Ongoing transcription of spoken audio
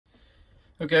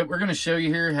Okay, we're going to show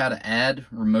you here how to add,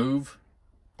 remove,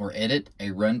 or edit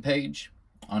a run page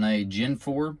on a Gen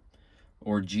 4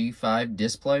 or G5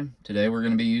 display. Today we're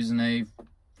going to be using a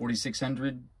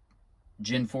 4600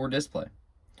 Gen 4 display.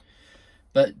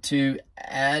 But to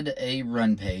add a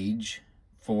run page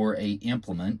for a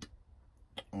implement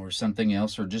or something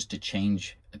else, or just to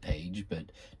change a page,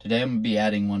 but today I'm going to be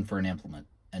adding one for an implement,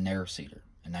 an air seeder,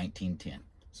 a 1910.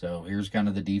 So here's kind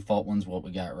of the default ones, what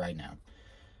we got right now.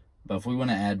 But if we want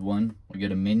to add one, we go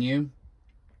to Menu,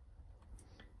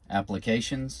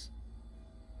 Applications,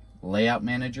 Layout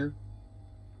Manager,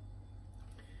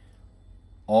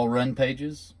 All Run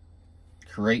Pages,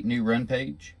 Create New Run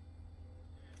Page.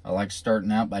 I like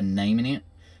starting out by naming it.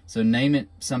 So name it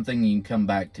something you can come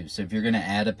back to. So if you're going to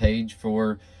add a page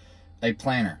for a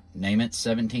planter, name it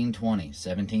 1720,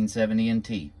 1770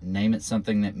 NT. Name it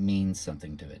something that means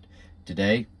something to it.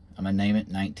 Today, I'm going to name it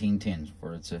 1910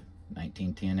 for it's a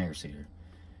 1910 air seeder.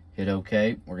 Hit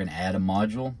OK. We're going to add a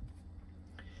module.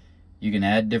 You can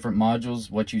add different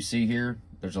modules. What you see here,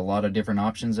 there's a lot of different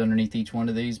options underneath each one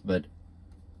of these, but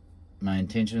my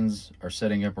intentions are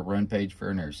setting up a run page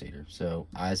for an air seeder. So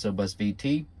ISO bus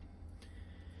VT.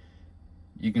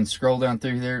 You can scroll down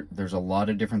through there. There's a lot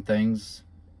of different things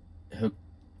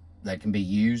that can be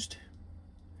used.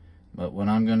 But what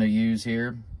I'm going to use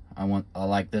here, I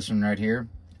like this one right here.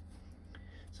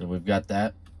 So we've got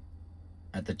that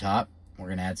at the top. We're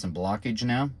going to add some blockage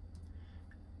now.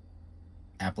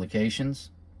 Applications,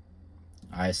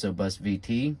 ISO bus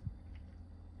VT.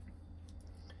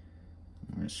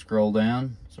 We're going to scroll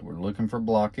down. So we're looking for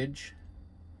blockage.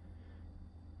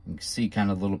 You can see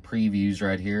kind of little previews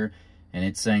right here. And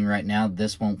it's saying right now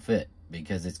this won't fit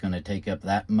because it's going to take up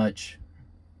that much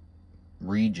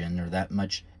region or that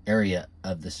much area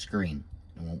of the screen.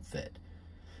 It won't fit.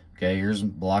 Okay, here's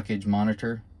blockage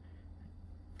monitor.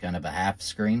 Kind of a half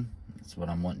screen. That's what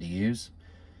I'm wanting to use.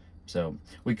 So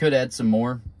we could add some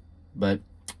more, but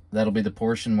that'll be the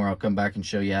portion where I'll come back and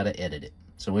show you how to edit it.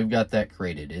 So we've got that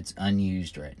created. It's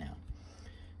unused right now.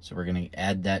 So we're going to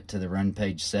add that to the run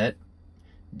page set.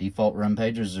 Default run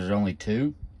pages, there's only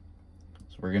 2.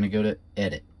 So we're going to go to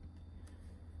Edit.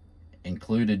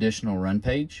 Include additional run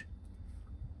page.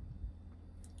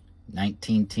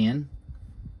 1910.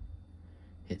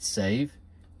 Hit Save.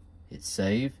 Hit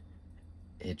Save.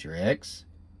 Hit your X.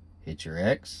 Hit your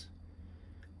X.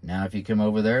 Now if you come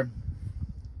over there,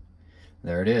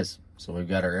 there it is. So we've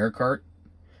got our air cart.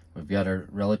 We've got our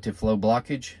relative flow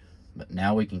blockage. But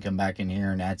now we can come back in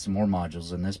here and add some more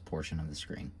modules in this portion of the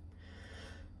screen.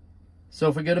 So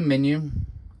if we go to Menu,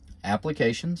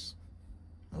 Applications,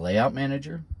 Layout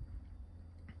Manager,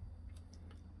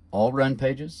 All Run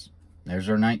Pages. There's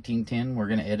our 1910. We're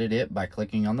going to edit it by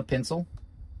clicking on the pencil.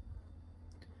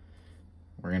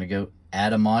 We're going to go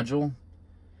Add a Module.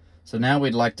 So now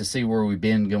we'd like to see where we've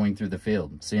been going through the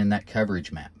field, seeing that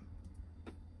coverage map.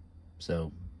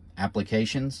 So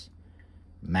Applications,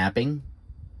 Mapping.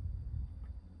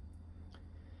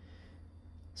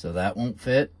 So that won't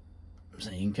fit.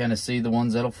 So you can kind of see the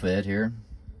ones that'll fit here.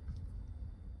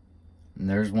 And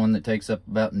there's one that takes up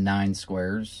about 9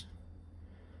 squares.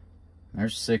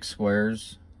 There's 6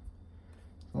 squares.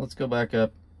 So let's go back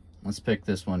up. Let's pick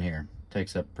this one here.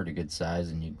 Takes up pretty good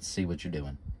size and you can see what you're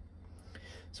doing.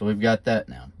 So we've got that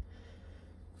now.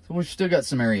 So we've still got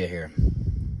some area here.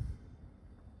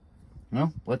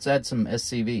 Well, let's add some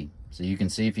SCV so you can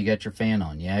see if you got your fan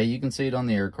on. Yeah, you can see it on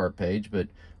the air cart page, but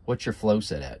what's your flow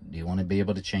set at? Do you want to be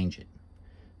able to change it?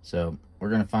 So we're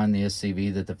going to find the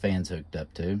SCV that the fan's hooked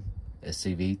up to.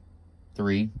 SCV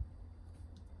 3.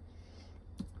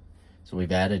 So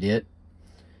we've added it.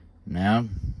 Now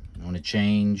I want to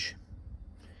change.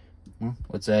 Well,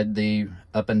 let's add the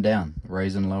up and down,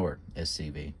 raise and lower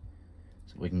SCV.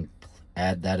 So we can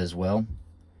add that as well.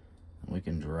 We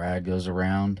can drag those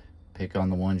around, pick on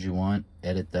the ones you want,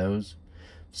 edit those.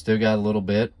 Still got a little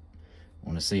bit.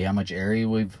 Want to see how much area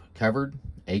we've covered,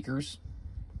 acres.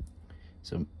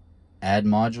 So add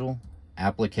module,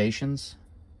 applications.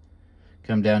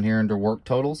 Come down here under work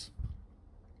totals.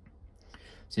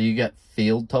 So you got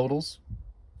field totals.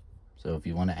 So if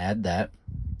you want to add that,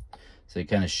 so it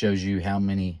kind of shows you how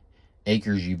many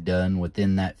acres you've done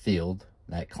within that field,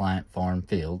 that client farm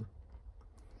field.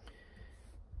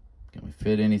 Can we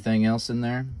fit anything else in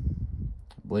there?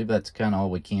 I believe that's kind of all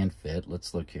we can fit.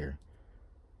 Let's look here.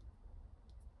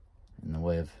 In the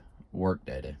way of work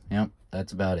data. Yep,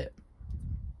 that's about it.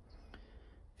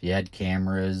 If you add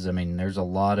cameras, I mean, there's a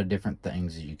lot of different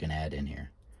things that you can add in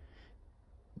here.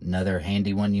 Another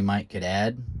handy one you might could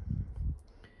add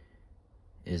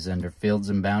is under fields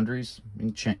and boundaries.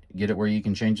 You can get it where you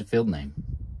can change the field name.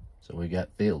 So we got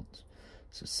fields.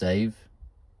 So save,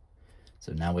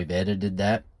 So now we've edited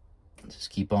that. Just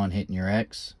keep on hitting your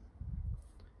X.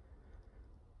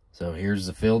 So here's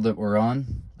the field that we're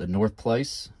on, the north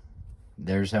place.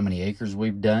 There's how many acres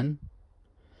we've done.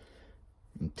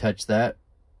 You touch that,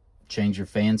 change your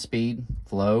fan speed,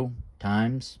 flow,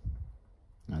 times.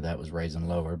 Now that was raising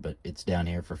lower, but it's down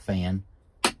here for fan,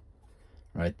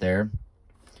 right there.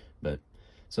 But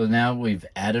so now we've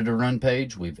added a run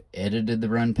page, we've edited the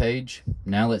run page.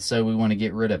 Now let's say we want to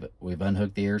get rid of it. We've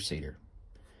unhooked the air seeder.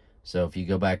 So if you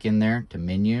go back in there to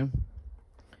menu,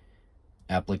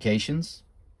 applications,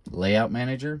 layout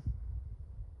manager,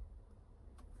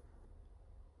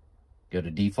 go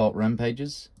to default run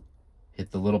pages,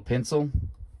 hit the little pencil,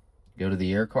 go to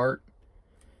the air cart,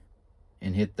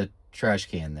 and hit the trash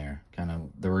can there, kind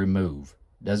of the remove.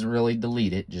 Doesn't really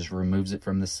delete it, just removes it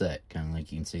from the set, kind of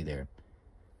like you can see there.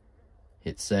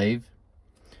 Hit save,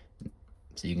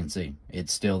 so you can see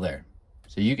it's still there.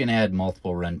 So you can add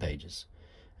multiple run pages.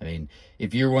 I mean,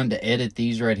 if you're wanting to edit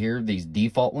these right here, these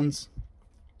default ones,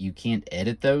 you can't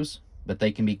edit those, but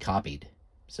they can be copied.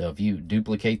 So if you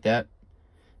duplicate that,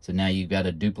 so now you've got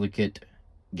a duplicate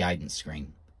guidance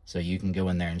screen. So you can go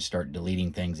in there and start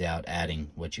deleting things out,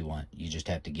 adding what you want. You just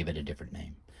have to give it a different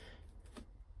name.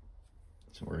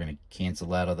 So we're going to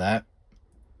cancel out of that.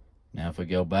 Now if we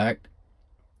go back,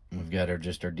 we've got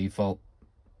just our default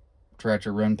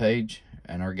tractor run page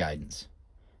and our guidance.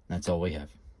 That's all we have.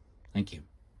 Thank you.